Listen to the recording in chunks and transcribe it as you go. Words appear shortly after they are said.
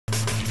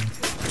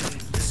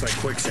looks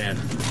like quicksand.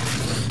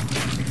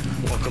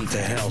 Welcome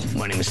to hell.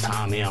 My name is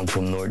Tommy. I'm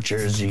from North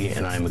Jersey,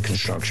 and I'm a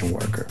construction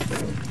worker.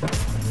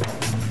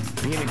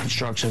 Being in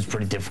construction is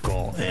pretty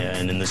difficult,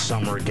 and in the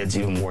summer it gets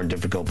even more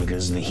difficult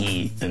because of the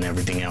heat and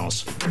everything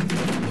else.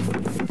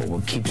 But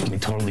what keeps me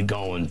totally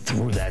going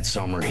through that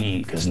summer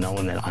heat is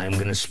knowing that I'm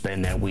going to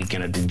spend that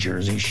weekend at the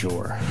Jersey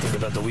Shore. I think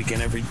about the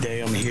weekend every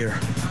day I'm here.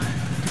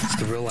 Just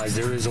to realize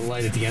there is a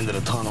light at the end of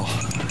the tunnel.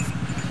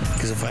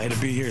 Because if I had to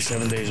be here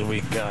 7 days a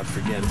week, God,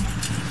 forget it.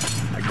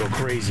 I'd go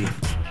crazy.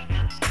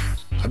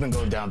 I've been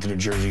going down to the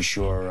Jersey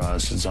Shore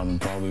since I'm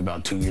probably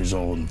about 2 years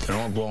old. And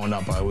all growing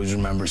up, I always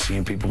remember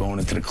seeing people going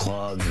into the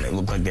clubs, and they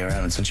looked like they were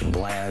having such a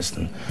blast.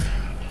 And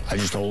I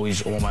just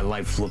always, all my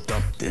life, looked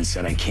up and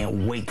said, I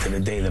can't wait to the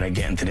day that I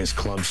get into this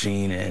club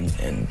scene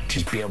and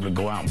just be able to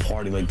go out and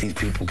party like these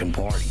people can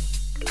party.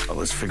 Well,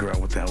 let's figure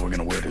out what the hell we're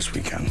gonna wear this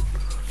weekend.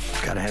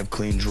 Gotta have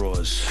clean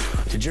drawers.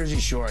 The Jersey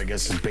Shore, I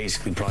guess, is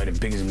basically probably the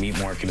biggest meat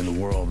market in the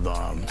world.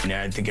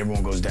 I think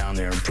everyone goes down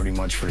there pretty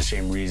much for the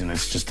same reason.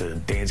 It's just to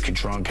dance, get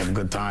drunk, have a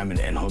good time,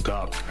 and hook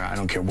up. I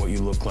don't care what you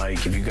look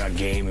like. If you got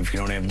game, if you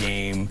don't have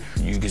game,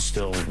 you can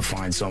still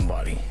find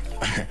somebody.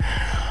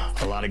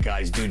 A lot of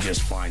guys do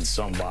just find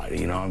somebody,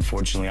 you know.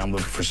 Unfortunately, I'm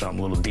looking for something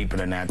a little deeper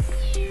than that.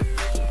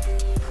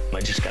 I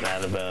just got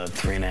out of a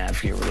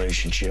 3.5-year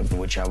relationship in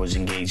which I was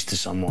engaged to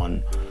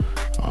someone,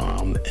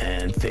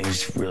 and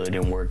things really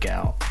didn't work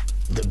out.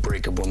 The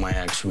breakup with my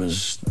ex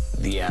was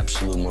the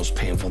absolute most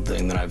painful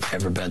thing that I've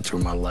ever been through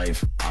in my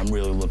life. I'm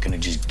really looking to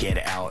just get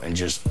out and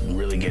just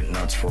really get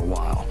nuts for a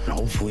while. And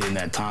hopefully in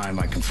that time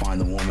I can find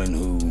the woman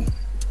who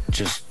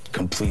just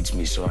completes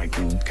me so I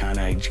can kind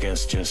of, I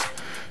guess, just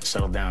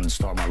settle down and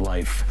start my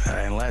life.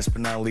 And last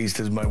but not least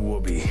is my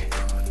whoopee.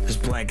 This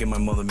blanket my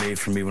mother made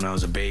for me when I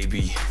was a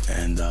baby,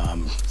 and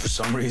for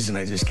some reason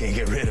I just can't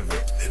get rid of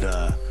it.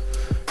 It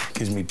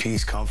gives me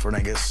peace, comfort. I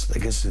guess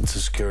it's a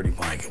security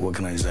blanket. What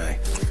can I say?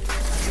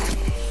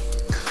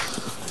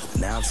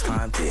 Now it's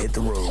time to hit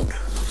the road.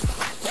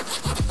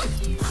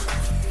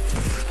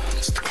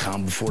 It's the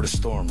calm before the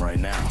storm right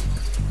now.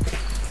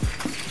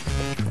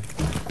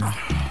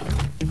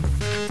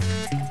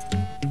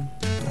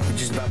 We're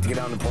just about to get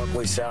on the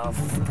Parkway South.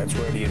 That's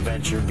where the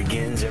adventure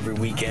begins every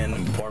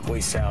weekend. Parkway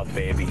South,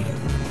 baby.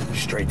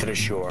 Straight to the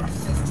shore.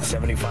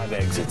 75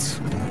 exits,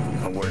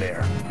 and we're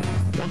there.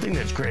 One thing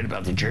that's great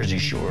about the Jersey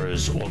Shore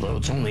is, although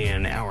it's only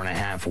an hour and a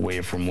half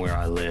away from where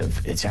I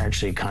live, it's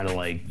actually kind of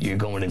like you're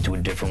going into a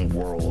different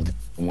world.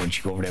 And once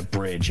you go over that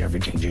bridge,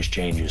 everything just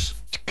changes.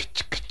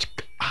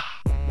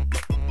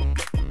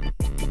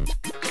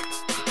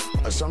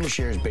 A summer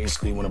share is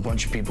basically when a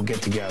bunch of people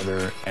get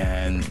together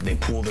and they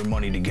pool their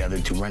money together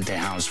to rent a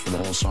house for the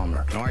whole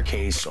summer. In our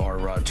case,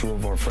 two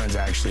of our friends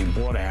actually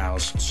bought a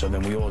house, so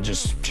then we all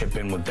just chip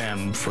in with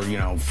them for, you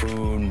know,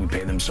 food. We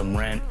pay them some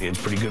rent. It's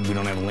pretty good. We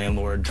don't have a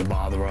landlord to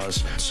bother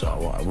us,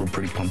 so we're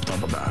pretty pumped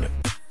up about it.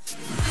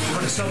 You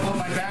want to soap up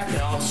my back?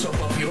 Yeah, I'll soap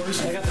up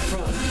yours. I got the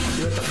front.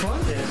 You're at the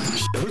front?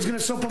 Yeah. Who's going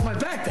to soap up my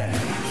back then?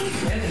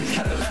 Anthony's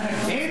got the back.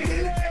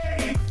 Anthony!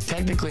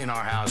 Technically in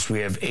our house, we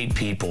have 8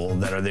 people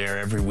that are there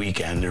every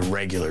weekend. They're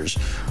regulars.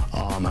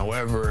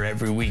 However,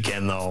 every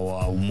weekend,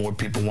 though, more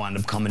people wind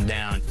up coming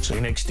down. So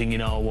next thing you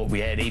know, what we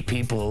had 8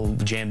 people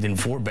jammed in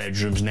 4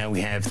 bedrooms. Now we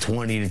have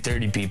 20 to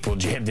 30 people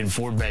jammed in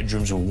 4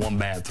 bedrooms with 1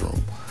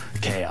 bathroom.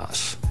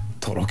 Chaos.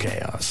 Total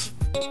chaos.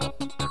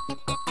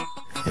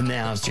 In the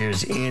house,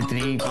 there's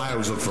Anthony. I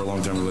always look for a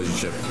long-term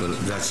relationship, but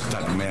that's the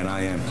type of man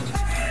I am.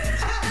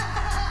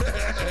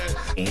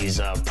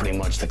 He's pretty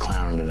much the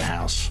clown of the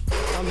house.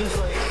 I'm just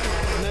like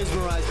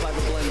mesmerized by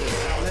the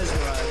blender.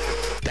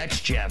 Mesmerized.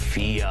 That's Jeff.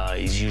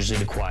 He's usually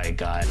the quiet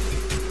guy.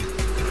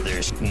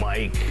 There's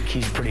Mike.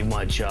 He's pretty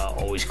much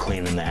always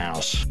cleaning the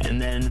house. And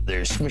then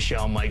there's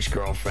Michelle, Mike's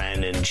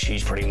girlfriend, and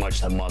she's pretty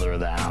much the mother of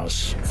the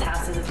house. This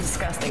house is a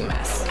disgusting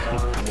mess.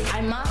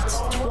 I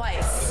mopped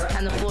twice,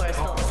 and the floor is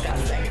still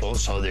disgusting.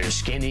 Also, there's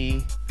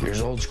Skinny,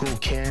 there's old school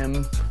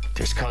Kim,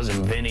 there's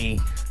cousin Vinny,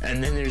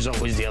 and then there's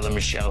always the other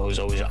Michelle who's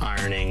always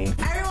ironing.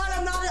 Everyone,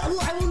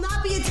 I will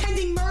not be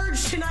attending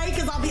Merge tonight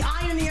because I'll be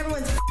ironing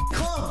everyone's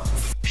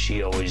clothes.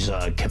 She always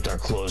kept our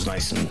clothes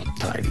nice and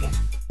tidy.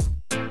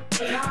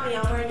 Mommy,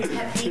 I'm wearing a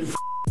pet peeve.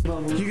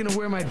 You gonna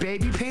wear my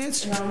baby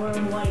pants? No, I'm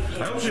wearing white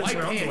pants. White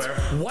pants.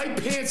 White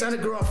pants on a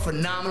girl are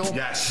phenomenal.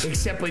 Yes.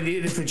 Except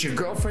if it's your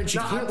girlfriend, she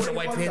can't wear the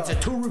white pants.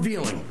 They're too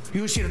revealing.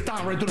 You see the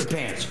thong right through the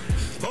pants.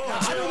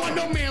 I don't want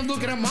no man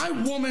looking at my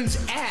woman's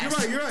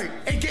ass. You're right.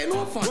 And getting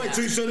off on that.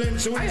 Wait,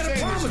 so what I you're got a saying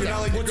problem is with you're that.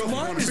 not like your What's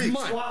girlfriend mine on the is beach.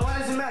 mine. Why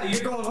does it matter?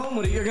 You're going home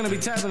with it. You're going to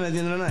be tapping at the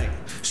end of the night.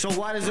 So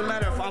why does it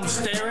matter if I'm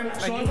staring?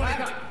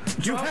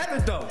 You have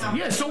it, though.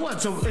 Yeah, so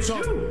what? So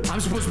I'm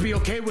supposed to be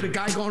okay with a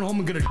guy going home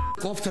and gonna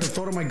off to the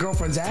thought of my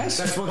girlfriend's ass?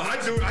 That's what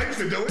I do. I used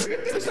to do it.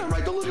 It's not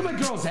right. Don't look at my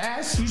girl's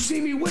ass. You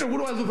see me with her. What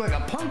do I look like,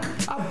 a punk?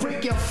 I'll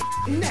break your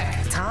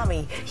neck.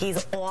 Tommy,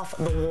 he's off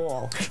the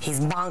wall. He's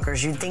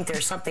bonkers. You'd think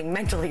there's something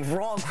mentally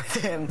wrong with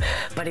him,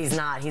 but he's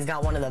not. He's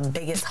got one of the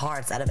biggest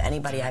hearts out of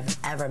anybody I've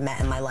ever met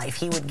in my life.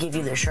 He would give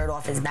you the shirt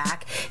off his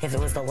back if it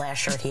was the last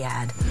shirt he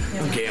had.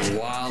 I'm getting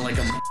wild like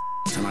a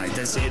tonight.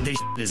 That's it. This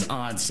is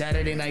on.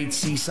 Saturday night,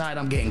 Seaside,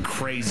 I'm getting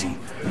crazy.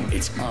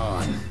 It's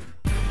on.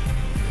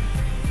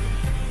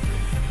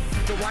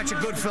 To watch a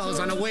Goodfellas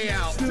on the way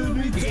out. You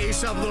get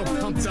yourself a little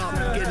pumped up,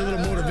 get a little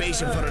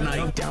motivation for the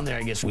night. Down there,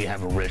 I guess we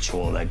have a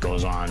ritual that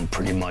goes on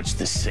pretty much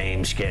the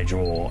same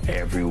schedule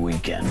every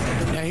weekend.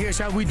 Now, here's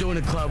how we do in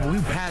the club. We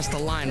pass the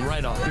line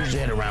right off.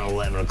 Usually at around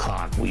 11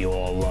 o'clock, we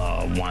all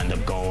wind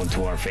up going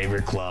to our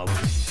favorite club.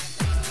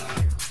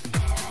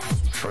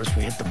 First,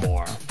 we hit the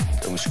bar.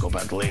 Then we scope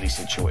out the lady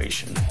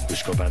situation. We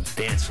scope out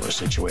the dance floor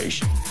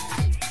situation.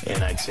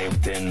 And I'd say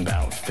within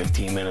about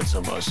 15 minutes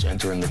of us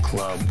entering the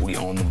club, we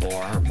own the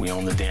bar, we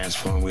own the dance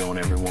floor, and we own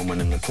every woman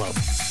in the club.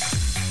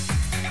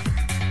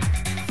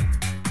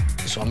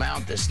 So I'm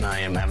out this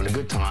night, I'm having a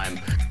good time,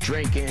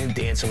 drinking,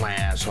 dancing my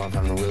ass off,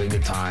 having a really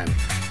good time.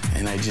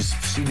 And I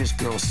just see this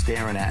girl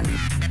staring at me.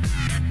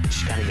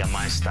 She kind of got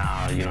my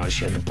style, you know,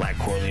 she had the black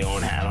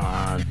Corleone hat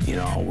on, you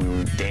know, we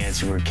were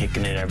dancing, we were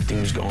kicking it,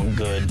 everything was going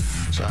good.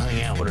 So I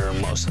hung out with her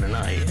most of the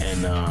night,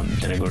 and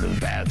then I go to the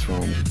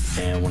bathroom,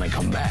 and when I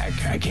come back,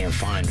 I can't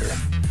find her.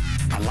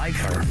 I like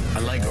her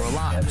a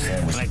lot,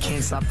 and I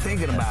can't stop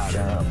thinking about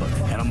her,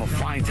 and I'm gonna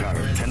find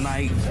her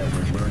tonight.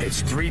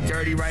 It's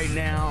 3:30 right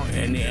now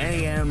in the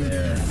AM,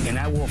 and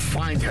I will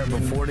find her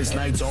before this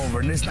night's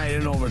over, and this night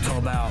isn't over till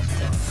about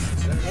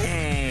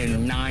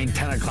 9,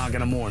 10 o'clock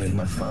in the morning.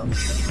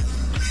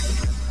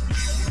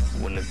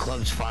 When the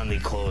clubs finally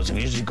close, I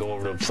usually go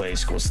over to a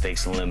place called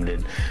Steaks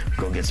Unlimited,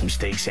 go get some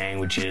steak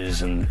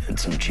sandwiches and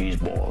some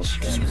Cheeseballs.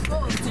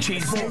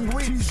 Cheeseballs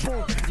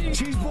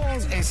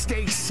and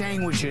steak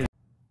sandwiches.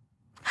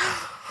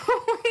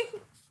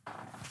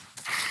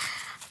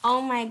 Oh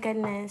my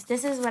goodness,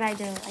 this is what I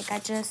do. Like, I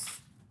just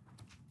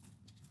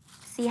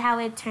see how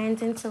it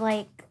turns into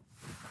like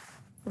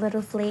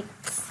little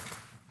flakes.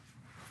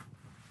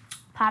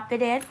 Pop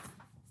it in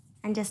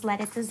and just let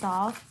it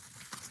dissolve.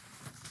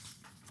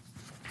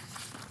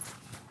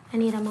 I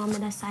need a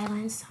moment of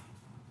silence.